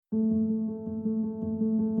Good evening,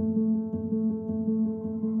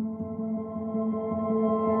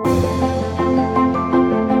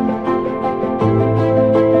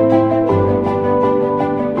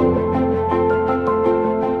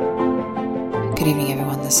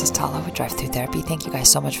 everyone. This is Tala with Drive Through Therapy. Thank you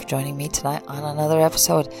guys so much for joining me tonight on another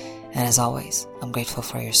episode. And as always, I'm grateful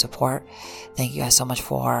for your support. Thank you guys so much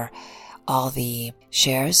for all the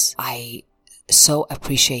shares. I so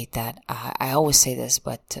appreciate that. I always say this,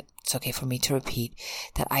 but it's okay for me to repeat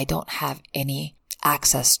that I don't have any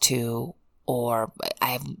access to, or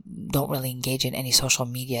I don't really engage in any social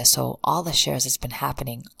media. So all the shares that's been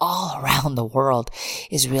happening all around the world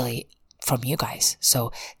is really from you guys.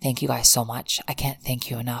 So thank you guys so much. I can't thank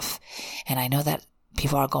you enough. And I know that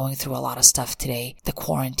people are going through a lot of stuff today. The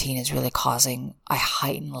quarantine is really causing a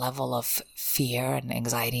heightened level of fear and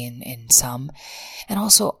anxiety in some, and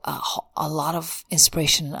also a lot of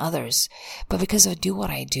inspiration in others. But because I do what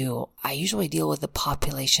I do, I usually deal with the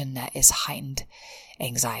population that is heightened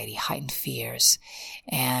anxiety, heightened fears,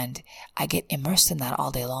 and I get immersed in that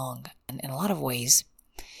all day long. And in a lot of ways,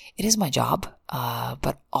 it is my job,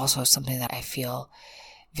 but also something that I feel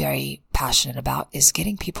very passionate about is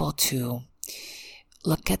getting people to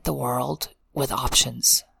look at the world with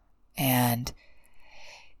options and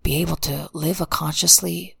be able to live a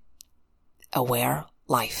consciously aware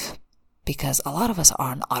life. Because a lot of us are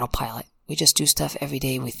on autopilot. We just do stuff every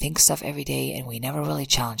day. We think stuff every day and we never really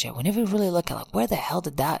challenge it. We never really look at like, where the hell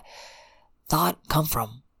did that thought come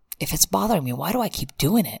from? If it's bothering me, why do I keep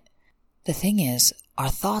doing it? The thing is, our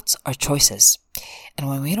thoughts are choices. And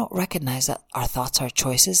when we don't recognize that our thoughts are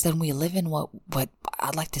choices, then we live in what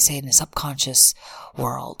I'd like to say in a subconscious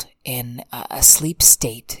world, in a sleep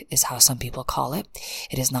state is how some people call it.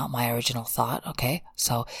 It is not my original thought, okay?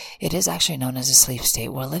 So it is actually known as a sleep state.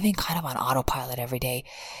 We're living kind of on autopilot every day.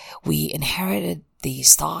 We inherited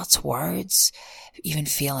these thoughts, words, even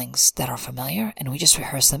feelings that are familiar, and we just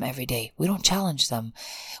rehearse them every day. We don't challenge them.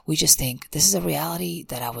 We just think, this is a reality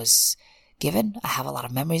that I was given. I have a lot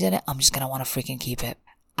of memories in it. I'm just going to want to freaking keep it.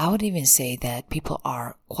 I would even say that people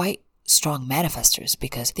are quite strong manifestors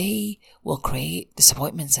because they will create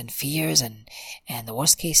disappointments and fears and the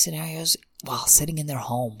worst case scenarios while sitting in their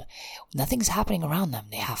home. Nothing's happening around them.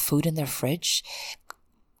 They have food in their fridge,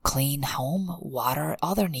 clean home, water,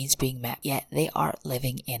 all their needs being met, yet they are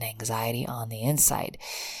living in anxiety on the inside.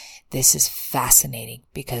 This is fascinating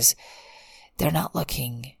because they're not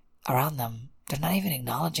looking around them. They're not even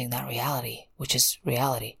acknowledging that reality, which is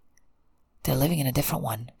reality. They're living in a different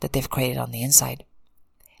one that they've created on the inside.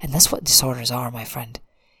 And that's what disorders are, my friend.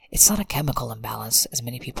 It's not a chemical imbalance, as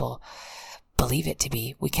many people believe it to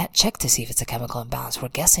be. We can't check to see if it's a chemical imbalance. We're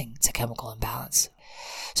guessing it's a chemical imbalance.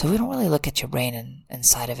 So we don't really look at your brain and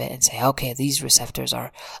inside of it and say, okay, these receptors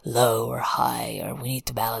are low or high, or we need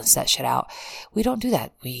to balance that shit out. We don't do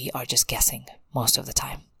that. We are just guessing most of the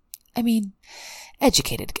time. I mean,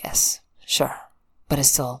 educated guess. Sure. But it's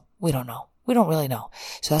still, we don't know. We don't really know.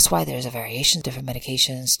 So that's why there's a variation, different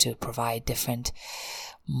medications to provide different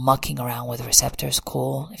mucking around with receptors.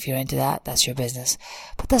 Cool. If you're into that, that's your business.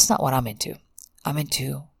 But that's not what I'm into. I'm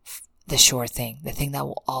into the sure thing, the thing that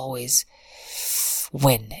will always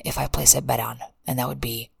win if I place a bet on. And that would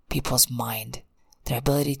be people's mind. Their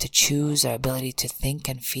ability to choose, their ability to think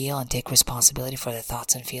and feel and take responsibility for their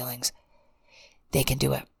thoughts and feelings. They can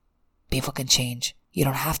do it. People can change. You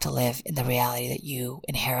don't have to live in the reality that you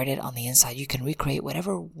inherited on the inside. You can recreate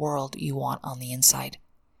whatever world you want on the inside.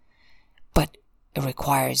 But it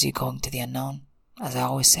requires you going to the unknown, as I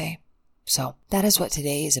always say. So that is what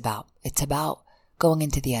today is about. It's about going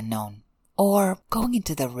into the unknown, or going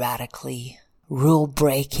into the radically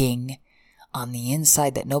rule-breaking on the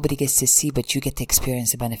inside that nobody gets to see, but you get to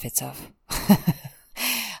experience the benefits of.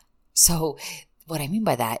 So what I mean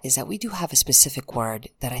by that is that we do have a specific word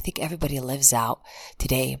that I think everybody lives out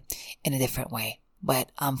today in a different way.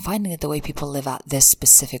 But I'm finding that the way people live out this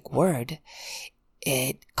specific word,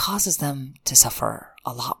 it causes them to suffer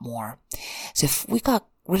a lot more. So if we got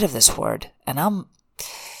rid of this word, and I'm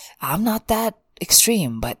not that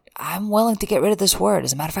extreme, but I'm willing to get rid of this word.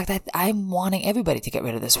 As a matter of fact, I'm wanting everybody to get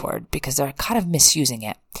rid of this word because they're kind of misusing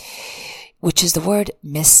it, which is the word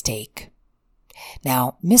mistake.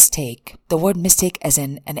 Now, mistake, the word mistake as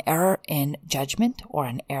in an error in judgment or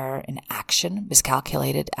an error in action,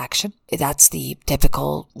 miscalculated action. That's the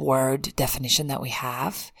typical word definition that we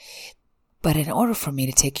have. But in order for me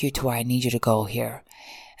to take you to where I need you to go here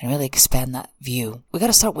and really expand that view, we got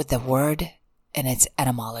to start with the word and its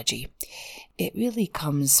etymology. It really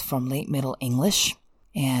comes from late Middle English,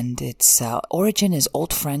 and its origin is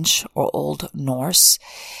Old French or Old Norse.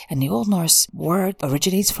 And the Old Norse word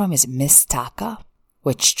originates from is mistaka,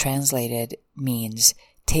 which translated means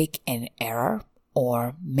take in error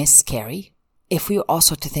or miscarry. If we were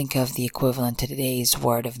also to think of the equivalent to today's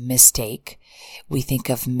word of mistake, we think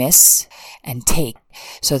of miss and take.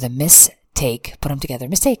 So the mistake, put them together,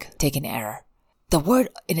 mistake, take in error. The word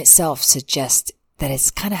in itself suggests that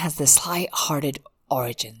it kind of has this light-hearted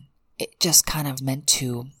origin. It just kind of meant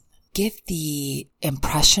to give the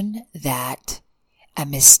impression that a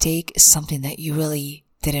mistake is something that you really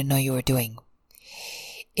didn't know you were doing.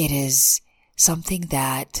 It is something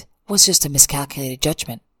that was just a miscalculated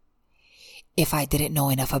judgment. If I didn't know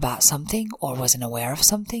enough about something or wasn't aware of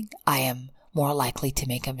something, I am more likely to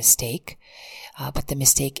make a mistake. But the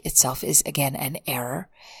mistake itself is, again, an error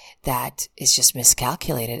that is just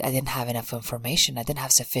miscalculated. I didn't have enough information. I didn't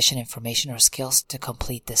have sufficient information or skills to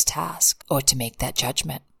complete this task or to make that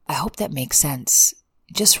judgment. I hope that makes sense.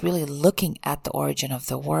 Just really looking at the origin of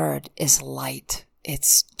the word is light.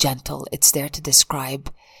 It's gentle. It's there to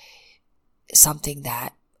describe something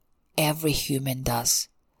that every human does.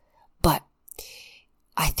 But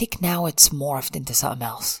I think now it's morphed into something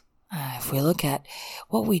else. If we look at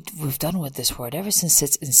what we've done with this word ever since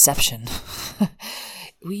its inception,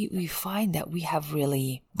 we find that we have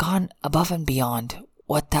really gone above and beyond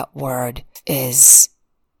what that word is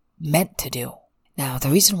meant to do. Now, the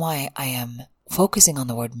reason why I am focusing on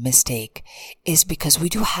the word mistake is because we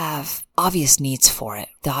do have obvious needs for it.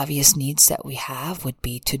 The obvious needs that we have would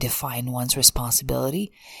be to define one's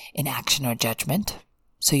responsibility in action or judgment.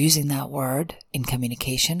 So using that word in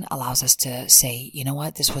communication allows us to say, you know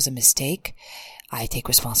what, this was a mistake. I take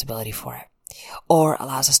responsibility for it. Or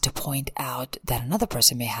allows us to point out that another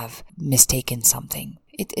person may have mistaken something.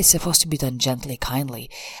 It's supposed to be done gently,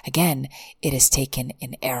 kindly. Again, it is taken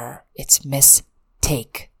in error. It's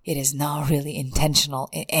mistake. It is not really intentional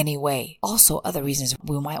in any way. Also, other reasons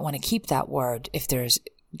we might want to keep that word if there's,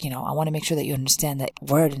 I want to make sure that you understand that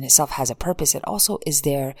word in itself has a purpose. It also is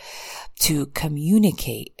there to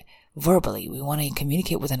communicate verbally. We want to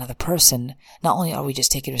communicate with another person. Not only are we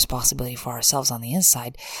just taking responsibility for ourselves on the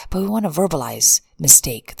inside, but we want to verbalize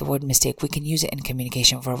mistake. The word mistake, we can use it in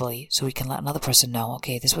communication verbally so we can let another person know,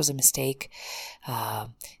 okay, this was a mistake.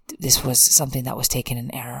 This was something that was taken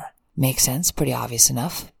in error. Makes sense, pretty obvious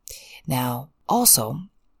enough. Now, also,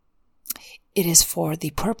 it is for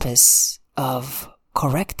the purpose of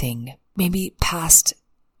correcting maybe past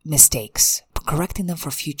mistakes, correcting them for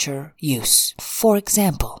future use. For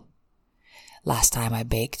example, last time I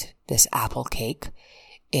baked this apple cake,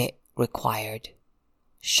 it required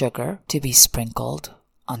sugar to be sprinkled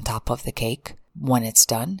on top of the cake when it's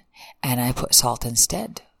done, and I put salt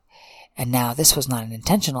instead. And now this was not an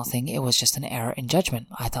intentional thing, it was just an error in judgment.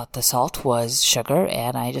 I thought the salt was sugar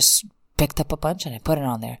and I just picked up a bunch and I put it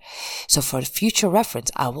on there. So for future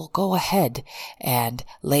reference, I will go ahead and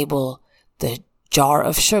label the jar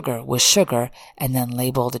of sugar with sugar and then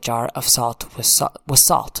label the jar of salt with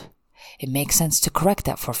salt. It makes sense to correct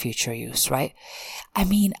that for future use, right? I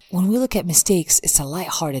mean, when we look at mistakes, it's a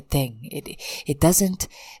lighthearted thing. It doesn't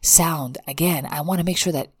sound, again, I want to make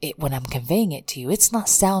sure that when I'm conveying it to you, it's not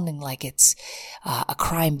sounding like it's a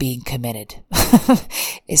crime being committed.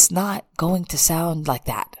 It's not going to sound like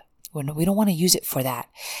that. We don't want to use it for that.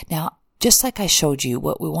 Now, just like I showed you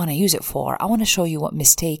what we want to use it for, I want to show you what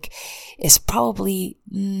mistake is probably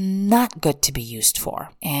not good to be used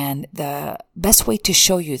for. And the best way to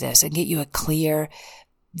show you this and get you a clear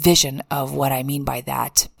vision of what I mean by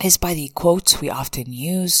that is by the quotes we often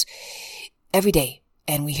use every day.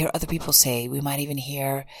 And we hear other people say, we might even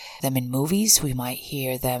hear them in movies, we might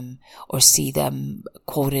hear them or see them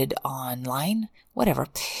quoted online, whatever.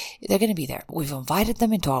 They're going to be there. We've invited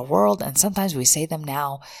them into our world, and sometimes we say them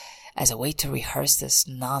now as a way to rehearse this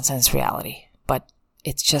nonsense reality. But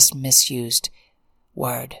it's just misused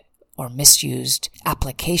word or misused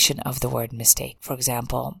application of the word mistake. For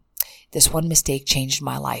example, this one mistake changed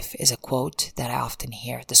my life is a quote that I often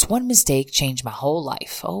hear. This one mistake changed my whole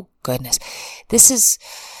life. Oh goodness. This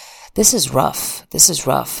is rough. This is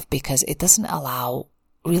rough because it doesn't allow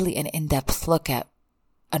really an in-depth look at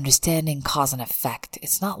understanding cause and effect.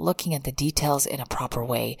 It's not looking at the details in a proper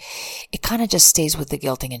way. It kind of just stays with the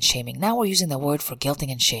guilting and shaming. Now we're using the word for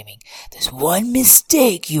guilting and shaming. There's one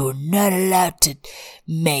mistake you are not allowed to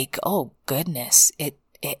make. Oh goodness.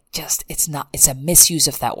 It's a misuse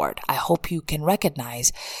of that word. I hope you can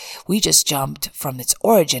recognize we just jumped from its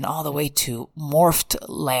origin all the way to morphed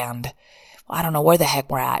land. I don't know where the heck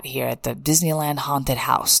we're at here at the Disneyland haunted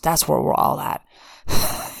house. That's where we're all at.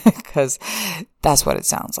 Because that's what it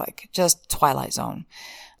sounds like. Just Twilight Zone.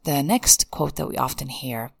 The next quote that we often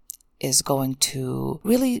hear is going to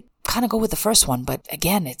really kind of go with the first one. But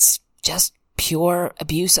again, it's just pure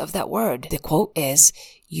abuse of that word. The quote is,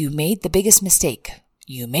 you made the biggest mistake.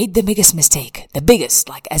 You made the biggest mistake. The biggest,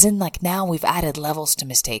 like, as in, like, now we've added levels to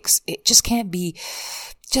mistakes. It just can't be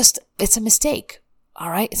it's a mistake.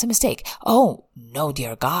 All right. It's a mistake. Oh, no,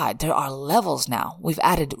 dear God. There are levels now. We've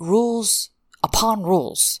added rules upon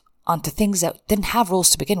rules onto things that didn't have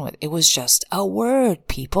rules to begin with. It was just a word,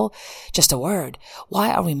 people. Just a word.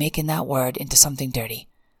 Why are we making that word into something dirty?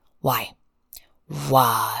 Why?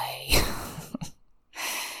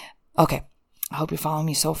 Okay. I hope you're following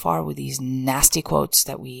me so far with these nasty quotes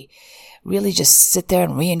that we really just sit there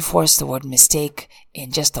and reinforce the word mistake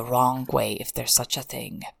in just the wrong way, if there's such a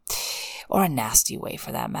thing, or a nasty way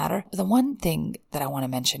for that matter. The one thing that I want to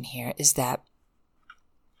mention here is that,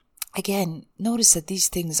 again, notice that these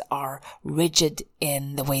things are rigid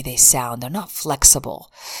in the way they sound. They're not flexible.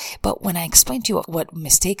 But when I explained to you what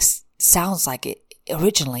mistakes sounds like,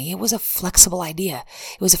 originally, it was a flexible idea.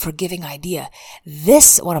 It was a forgiving idea.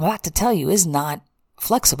 This, what I'm about to tell you, is not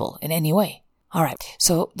flexible in any way. All right.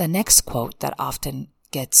 So the next quote that often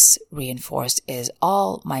gets reinforced is,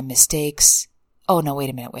 all my mistakes. Oh, no, wait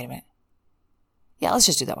a minute. Yeah, let's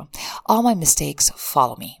just do that one. All my mistakes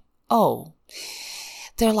follow me. Oh,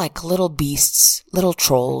 they're like little beasts, little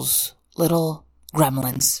trolls, little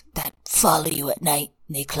gremlins that follow you at night.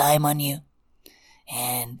 They climb on you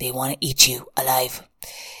and they want to eat you alive.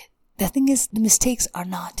 The thing is, the mistakes are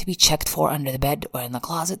not to be checked for under the bed or in the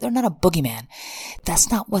closet. They're not a boogeyman. That's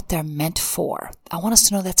not what they're meant for. I want us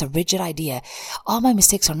to know that's a rigid idea. All my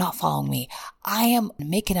mistakes are not following me. I am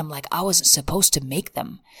making them like I wasn't supposed to make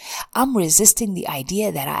them. I'm resisting the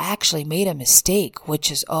idea that I actually made a mistake, which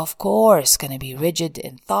is, of course, going to be rigid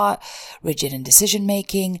in thought, rigid in decision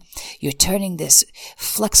making. You're turning this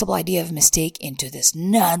flexible idea of mistake into this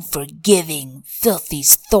non-forgiving, filthy,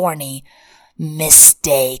 thorny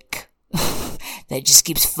mistake that just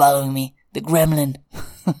keeps following me, the gremlin.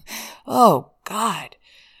 Oh God,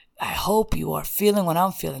 I hope you are feeling what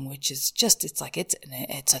I'm feeling, which is just, it's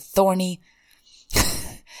a thorny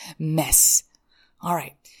mess. All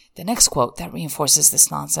right. The next quote that reinforces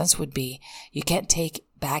this nonsense would be, you can't take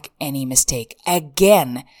back any mistake.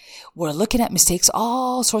 Again, we're looking at mistakes,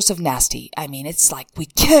 all sorts of nasty. I mean, it's like, we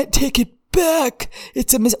can't take it back.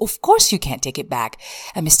 Of course you can't take it back.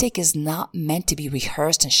 A mistake is not meant to be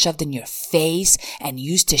rehearsed and shoved in your face and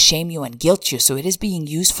used to shame you and guilt you. So it is being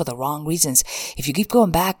used for the wrong reasons. If you keep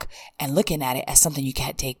going back and looking at it as something you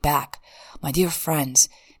can't take back, my dear friends,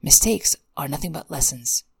 mistakes are nothing but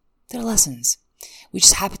lessons. They're lessons. We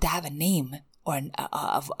just happen to have a name or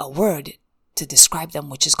a word to describe them,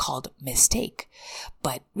 which is called mistake.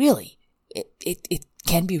 But really, it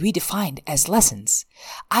can be redefined as lessons.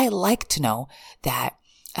 I like to know that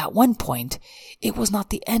at one point, it was not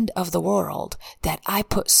the end of the world that I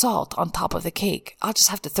put salt on top of the cake. I'll just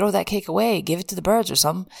have to throw that cake away, give it to the birds or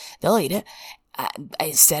something. They'll eat it.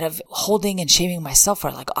 Instead of holding and shaming myself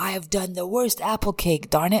for like, I have done the worst apple cake,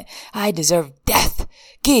 darn it. I deserve death.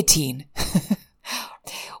 Guillotine.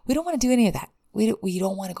 We don't want to do any of that. We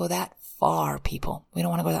don't want to go that far, people. We don't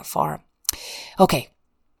want to go that far. Okay.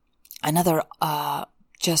 Another,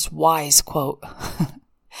 just wise quote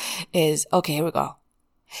is, okay, here we go.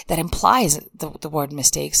 That implies the word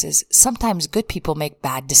mistakes is, sometimes good people make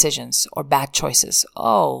bad decisions or bad choices.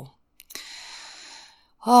 Oh,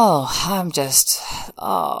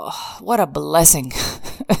 what a blessing.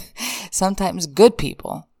 Sometimes good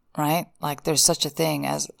people, right? Like there's such a thing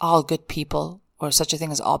as all good people or such a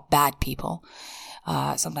thing as all bad people.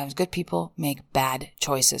 Sometimes good people make bad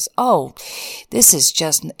choices. Oh, this is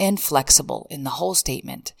just inflexible in the whole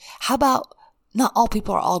statement. How about not all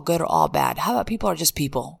people are all good or all bad? How about people are just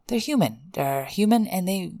people? They're human. They're human and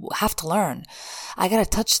they have to learn. I gotta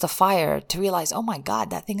touch the fire to realize, oh my God,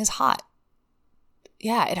 that thing is hot.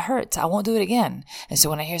 Yeah, it hurts. I won't do it again. And so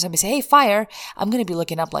when I hear somebody say, hey, fire, I'm going to be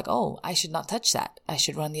looking up like, oh, I should not touch that. I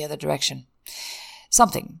should run the other direction.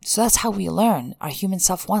 Something. So that's how we learn. Our human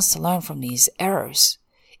self wants to learn from these errors.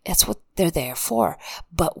 That's what they're there for.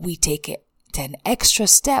 But we take it to an extra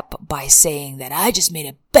step by saying that I just made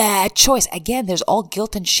a bad choice. Again, there's all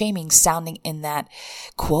guilt and shaming sounding in that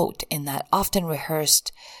quote, in that often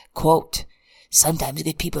rehearsed quote. Sometimes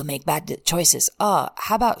good people make bad choices. How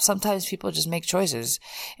about sometimes people just make choices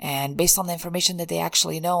and based on the information that they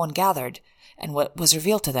actually know and gathered and what was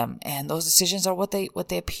revealed to them, and those decisions are what they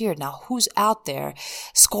appeared. Now, who's out there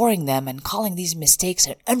scoring them and calling these mistakes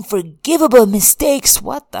unforgivable mistakes?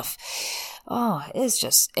 What the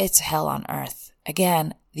it's hell on earth.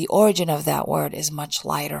 Again, the origin of that word is much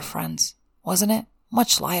lighter, friends. Wasn't it?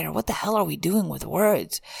 Much lighter. What the hell are we doing with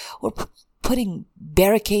words? We're putting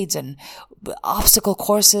barricades and obstacle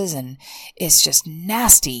courses, and it's just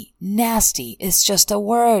nasty. It's just a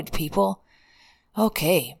word, people.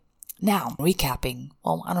 Okay. Now, recapping.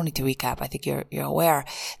 Well, I don't need to recap. I think you're aware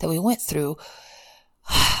that we went through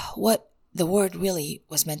what the word really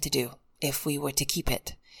was meant to do if we were to keep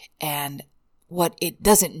it, and what it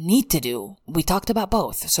doesn't need to do. We talked about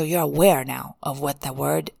both. So you're aware now of what the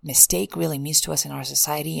word mistake really means to us in our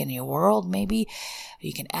society, in your world, maybe.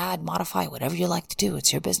 You can add, modify, whatever you like to do.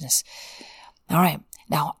 It's your business. All right.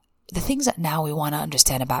 Now, the things that now we want to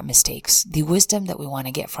understand about mistakes, the wisdom that we want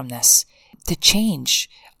to get from this, to change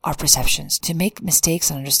our perceptions, to make mistakes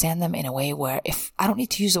and understand them in a way where if I don't need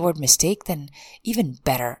to use the word mistake, then even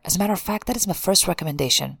better. As a matter of fact, that is my first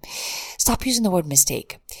recommendation. Stop using the word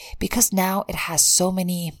mistake, because now it has so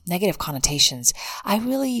many negative connotations. I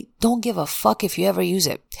really don't give a fuck if you ever use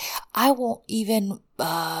it. I won't even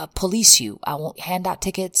police you. I won't hand out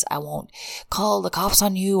tickets. I won't call the cops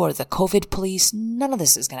on you or the COVID police. None of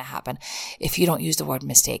this is going to happen if you don't use the word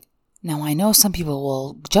mistake. Now, I know some people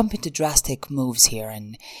will jump into drastic moves here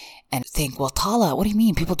and think, well, Tala, what do you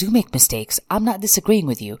mean? People do make mistakes. I'm not disagreeing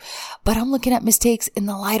with you, but I'm looking at mistakes in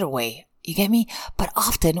the lighter way. You get me? But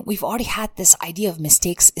often we've already had this idea of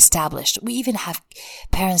mistakes established. We even have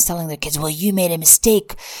parents telling their kids, well, you made a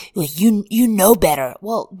mistake. Well, you know better.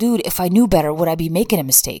 Well, dude, if I knew better, would I be making a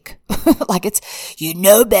mistake? Like you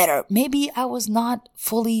know better. Maybe I was not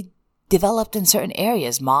fully developed in certain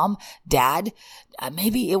areas. Mom, dad,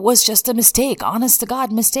 maybe it was just a mistake, honest to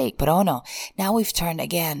God mistake. But oh no, now we've turned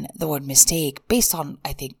again the word mistake based on,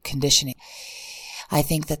 I think, conditioning. I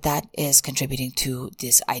think that is contributing to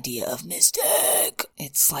this idea of mistake.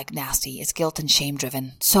 It's like nasty. It's guilt and shame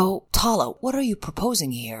driven. So Tala, what are you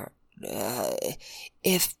proposing here?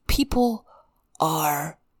 If people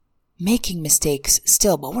are making mistakes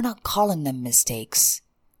still, but we're not calling them mistakes,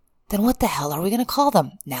 then what the hell are we going to call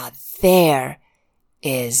them? Now there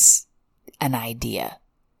is an idea.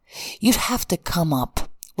 You'd have to come up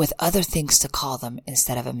with other things to call them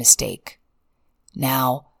instead of a mistake.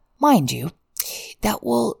 Now, mind you, that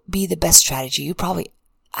will be the best strategy. You're going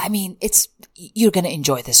to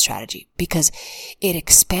enjoy this strategy because it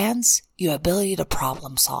expands your ability to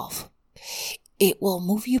problem solve. It will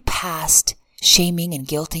move you past shaming and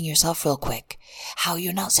guilting yourself real quick. How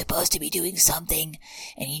you're not supposed to be doing something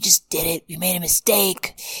and you just did it. You made a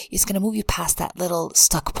mistake. It's going to move you past that little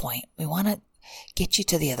stuck point. We want to get you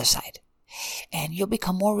to the other side and you'll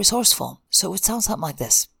become more resourceful. So it sounds something like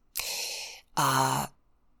this.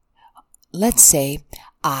 Let's say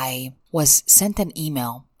I was sent an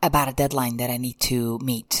email about a deadline that I need to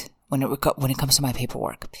meet when it comes to my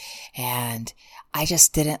paperwork. And I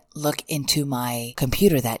just didn't look into my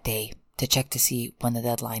computer that day to check to see when the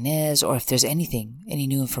deadline is or if there's any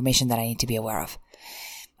new information that I need to be aware of.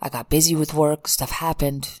 I got busy with work, stuff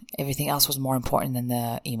happened, everything else was more important than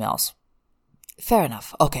the emails. Fair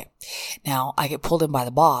enough. Okay. Now I get pulled in by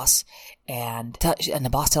the boss and the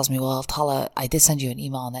boss tells me, well, Tala, I did send you an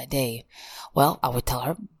email on that day. Well, I would tell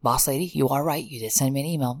her, boss lady, you are right. You did send me an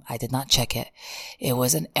email. I did not check it. It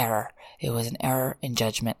was an error. It was an error in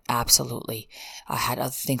judgment. Absolutely. I had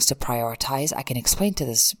other things to prioritize. I can explain to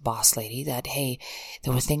this boss lady that, hey,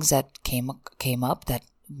 there were things that came up that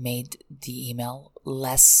made the email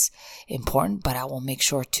less important, but I will make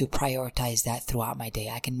sure to prioritize that throughout my day.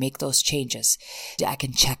 I can make those changes. I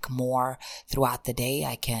can check more throughout the day.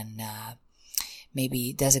 I can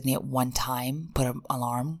maybe designate one time, put an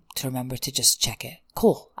alarm to remember to just check it.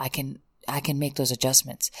 Cool. I can make those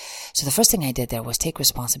adjustments. So the first thing I did there was take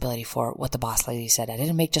responsibility for what the boss lady said. I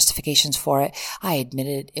didn't make justifications for it. I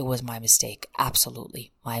admitted it was my mistake.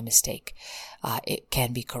 Absolutely my mistake. It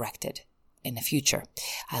can be corrected in the future.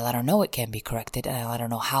 I let her know it can be corrected and I let her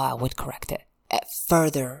know how I would correct it.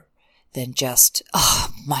 Further than just,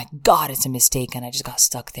 oh my God, it's a mistake and I just got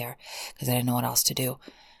stuck there because I didn't know what else to do.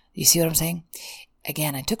 You see what I'm saying?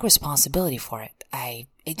 Again, I took responsibility for it. I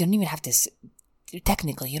don't even have to,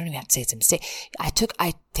 technically, you don't even have to say it's a mistake.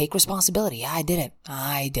 I take responsibility. Yeah, I did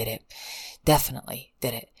it. Definitely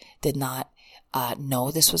did it. Did not know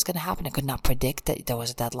this was going to happen. I could not predict that there was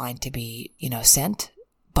a deadline to be, sent,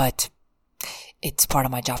 but it's part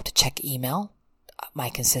of my job to check email. My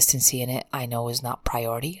consistency in it, I know, is not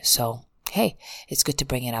priority. So, hey, it's good to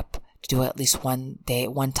bring it up, to do it at least one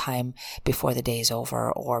time before the day is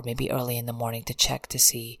over, or maybe early in the morning to check to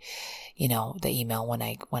see, the email when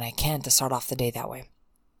I can, to start off the day that way.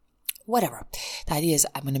 Whatever. The idea is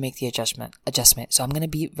I'm going to make the adjustment. So I'm going to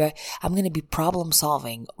be problem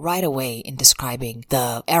solving right away in describing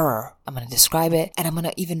the error. I'm going to describe it and I'm going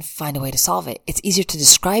to even find a way to solve it. It's easier to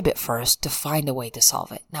describe it first to find a way to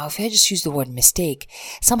solve it. Now, if I just use the word mistake,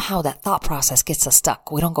 somehow that thought process gets us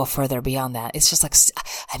stuck. We don't go further beyond that. It's just like,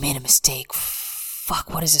 I made a mistake.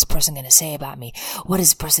 Fuck, what is this person going to say about me? What is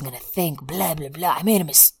this person going to think? Blah, blah, blah. I made a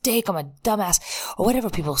mistake. I'm a dumbass. Or whatever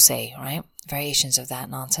people say, right? Variations of that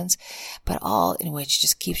nonsense. But all in which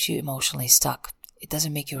just keeps you emotionally stuck. It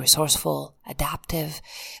doesn't make you resourceful, adaptive,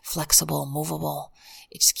 flexible, movable.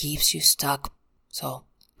 It just keeps you stuck. So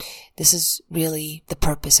this is really the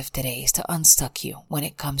purpose of today, is to unstuck you when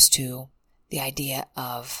it comes to the idea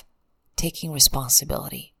of taking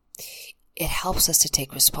responsibility. It helps us to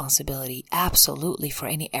take responsibility absolutely for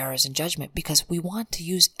any errors in judgment, because we want to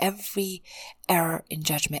use every error in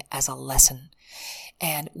judgment as a lesson.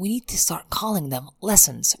 And we need to start calling them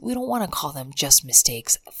lessons. We don't want to call them just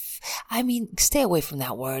mistakes. I mean, stay away from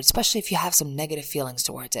that word, especially if you have some negative feelings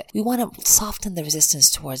towards it. We want to soften the resistance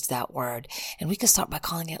towards that word. And we can start by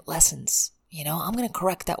calling it lessons. You know, I'm going to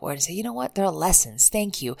correct that word and say, you know what? They're lessons.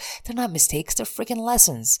 Thank you. They're not mistakes. They're freaking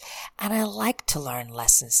lessons. And I like to learn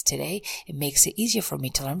lessons today. It makes it easier for me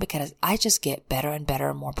to learn because I just get better and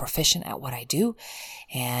better, more proficient at what I do.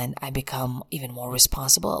 And I become even more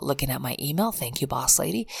responsible at looking at my email. Thank you, boss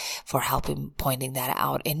lady, for helping pointing that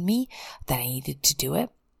out in me that I needed to do it.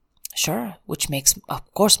 Sure. Which makes,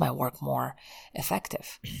 of course, my work more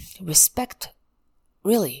effective. Respect,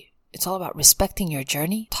 really. It's all about respecting your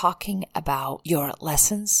journey. Talking about your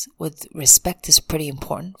lessons with respect is pretty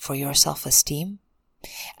important for your self-esteem,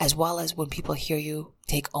 as well as when people hear you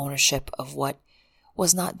take ownership of what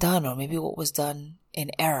was not done, or maybe what was done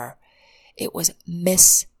in error. It was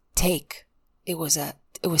mistake. It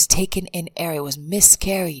was taken in error. It was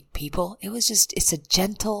miscarried, people. It's a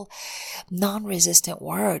gentle, non-resistant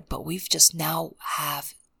word, but we've just now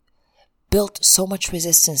have built so much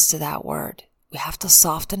resistance to that word. We have to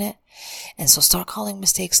soften it. And so start calling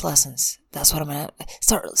mistakes lessons. That's what I'm going to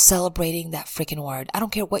start celebrating, that freaking word. I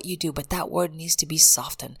don't care what you do, but that word needs to be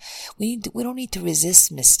softened. We don't need to resist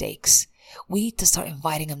mistakes. We need to start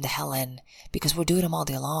inviting them the hell in, because we're doing them all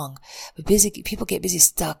day long. But people get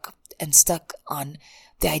stuck on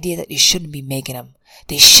the idea that you shouldn't be making them.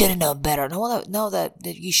 They should have known better. No, that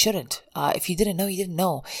you shouldn't. If you didn't know, you didn't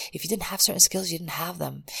know. If you didn't have certain skills, you didn't have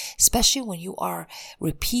them. Especially when you are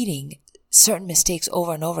repeating certain mistakes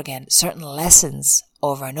over and over again, certain lessons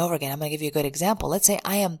over and over again. I'm going to give you a good example. Let's say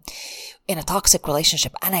I am in a toxic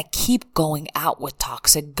relationship and I keep going out with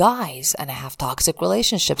toxic guys and I have toxic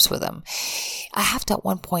relationships with them. I have to at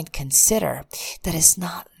one point consider that it's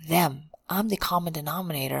not them. I'm the common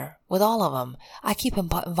denominator with all of them. I keep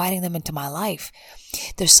inviting them into my life.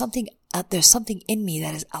 There's something in me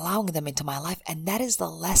that is allowing them into my life, and that is the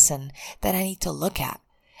lesson that I need to look at.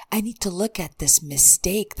 I need to look at this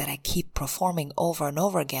mistake that I keep performing over and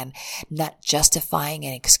over again, not justifying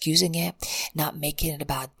and excusing it, not making it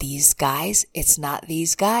about these guys. It's not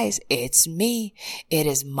these guys. It's me. It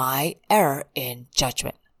is my error in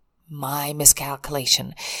judgment, my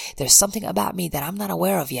miscalculation. There's something about me that I'm not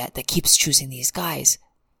aware of yet that keeps choosing these guys.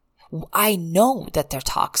 I know that they're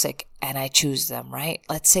toxic and I choose them, right?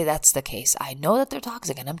 Let's say that's the case. I know that they're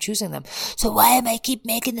toxic and I'm choosing them. So why am I keep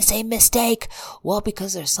making the same mistake? Well,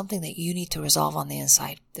 because there's something that you need to resolve on the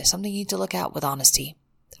inside. There's something you need to look at with honesty.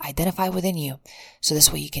 Identify within you so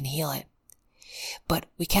this way you can heal it. But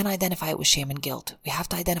we can't identify it with shame and guilt. We have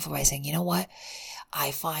to identify by saying, you know what?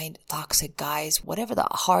 I find toxic guys, whatever the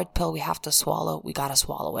hard pill we have to swallow, we gotta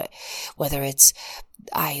swallow it. Whether it's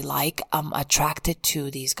I'm attracted to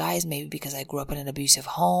these guys, maybe because I grew up in an abusive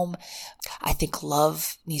home. I think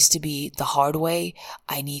love needs to be the hard way.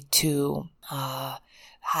 I need to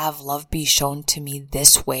have love be shown to me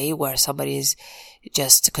this way, where somebody is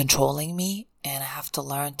just controlling me, and I have to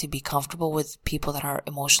learn to be comfortable with people that are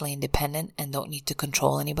emotionally independent and don't need to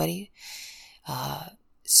control anybody.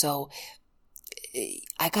 So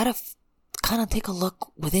I gotta kind of take a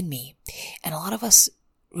look within me, and a lot of us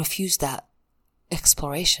refuse that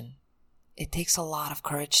exploration. It takes a lot of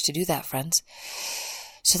courage to do that, friends.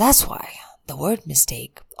 So that's why the word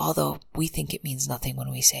mistake, although we think it means nothing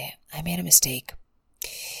when we say it, I made a mistake,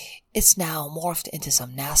 it's now morphed into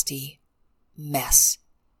some nasty mess.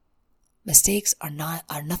 Mistakes are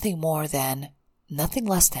nothing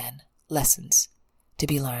less than lessons to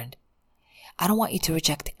be learned. I don't want you to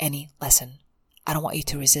reject any lesson. I don't want you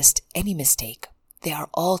to resist any mistake. They are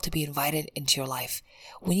all to be invited into your life.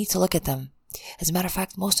 We need to look at them. As a matter of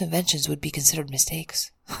fact, most inventions would be considered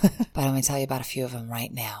mistakes. But I'm going to tell you about a few of them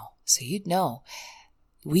right now, so you'd know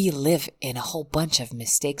We live in a whole bunch of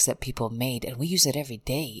mistakes that people made, and we use it every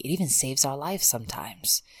day. It even saves our lives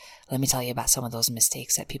sometimes. Let me tell you about some of those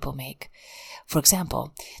mistakes that people make. For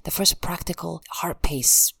example, the first practical heart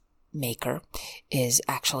pace maker is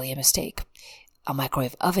actually a mistake. A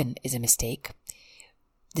microwave oven is a mistake.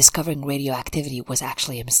 Discovering radioactivity was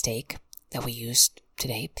actually a mistake that we used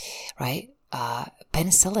today, right?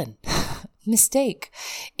 Penicillin, mistake.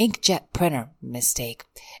 Inkjet printer, mistake.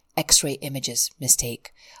 X-ray images,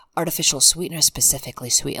 mistake. Artificial sweetener, specifically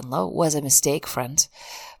sweet and low, was a mistake, friends.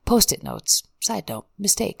 Post-it notes, side note,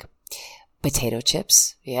 mistake. Potato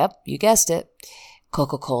chips, yep, you guessed it.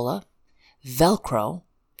 Coca-Cola. Velcro.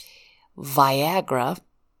 Viagra,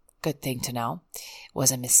 good thing to know,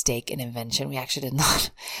 was a mistake, an invention. We actually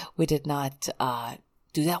did not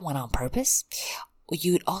do that one on purpose.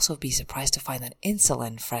 You would also be surprised to find that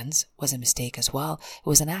insulin, friends, was a mistake as well. It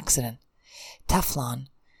was an accident. Teflon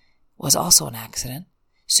was also an accident.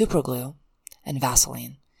 Superglue and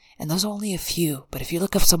Vaseline. And those are only a few. But if you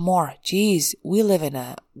look up some more, geez, we live in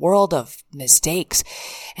a world of mistakes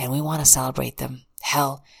and we want to celebrate them.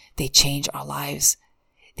 Hell, they change our lives.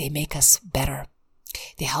 They make us better.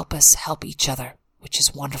 They help us help each other, which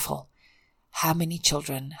is wonderful. How many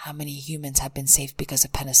children, how many humans have been saved because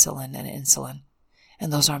of penicillin and insulin?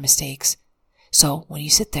 And those are mistakes. So when you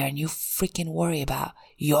sit there and you freaking worry about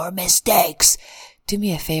your mistakes, do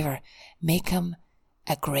me a favor, make them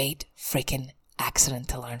a great freaking accident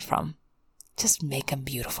to learn from. Just make them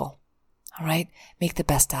beautiful. All right? Make the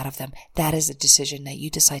best out of them. That is a decision that you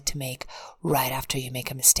decide to make right after you make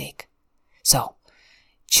a mistake. So,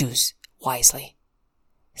 choose wisely.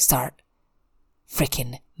 Start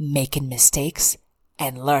freaking making mistakes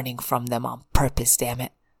and learning from them on purpose, damn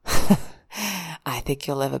it. I think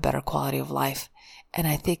you'll live a better quality of life. And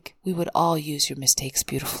I think we would all use your mistakes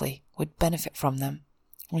beautifully, would benefit from them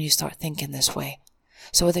when you start thinking this way.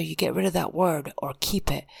 So whether you get rid of that word or keep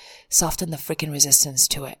it, soften the freaking resistance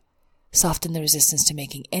to it. Soften the resistance to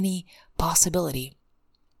making any possibility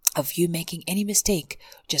of you making any mistake,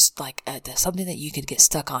 just like something that you could get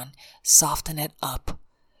stuck on. Soften it up.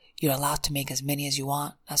 You're allowed to make as many as you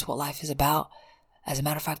want. That's what life is about. As a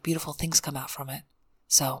matter of fact, beautiful things come out from it.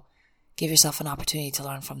 So give yourself an opportunity to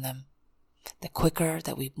learn from them. The quicker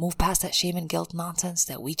that we move past that shame and guilt nonsense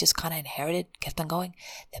that we just kind of inherited, kept on going,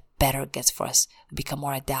 the better it gets for us. We become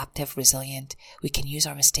more adaptive, resilient. We can use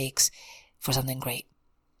our mistakes for something great.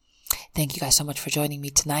 Thank you guys so much for joining me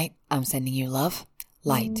tonight. I'm sending you love,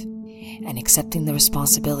 light, and accepting the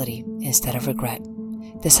responsibility instead of regret.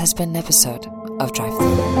 This has been an episode of Drive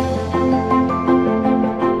Through.